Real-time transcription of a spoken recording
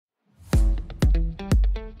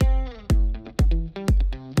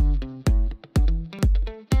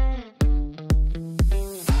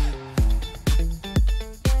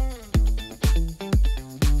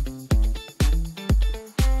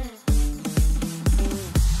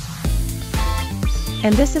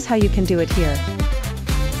And this is how you can do it here.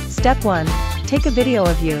 Step 1. Take a video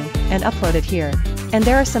of you, and upload it here. And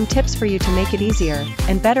there are some tips for you to make it easier,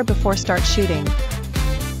 and better before start shooting.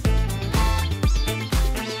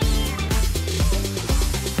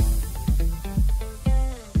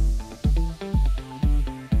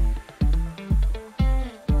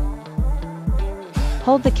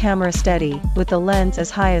 Hold the camera steady, with the lens as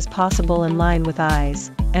high as possible in line with eyes,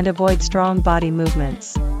 and avoid strong body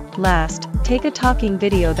movements. Last, take a talking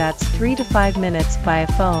video that's 3 to 5 minutes by a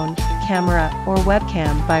phone, camera, or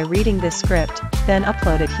webcam by reading this script, then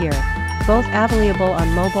upload it here. Both available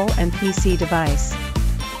on mobile and PC device.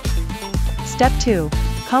 Step 2.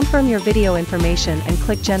 Confirm your video information and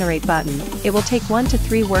click Generate button. It will take 1 to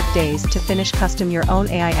 3 work days to finish custom your own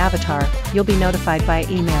AI avatar. You'll be notified by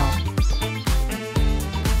email.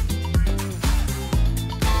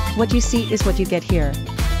 What you see is what you get here.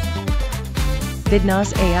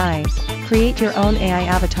 Vidnoz AI. Create your own AI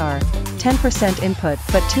avatar. 10% input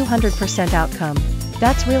but 200% outcome.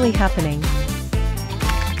 That's really happening.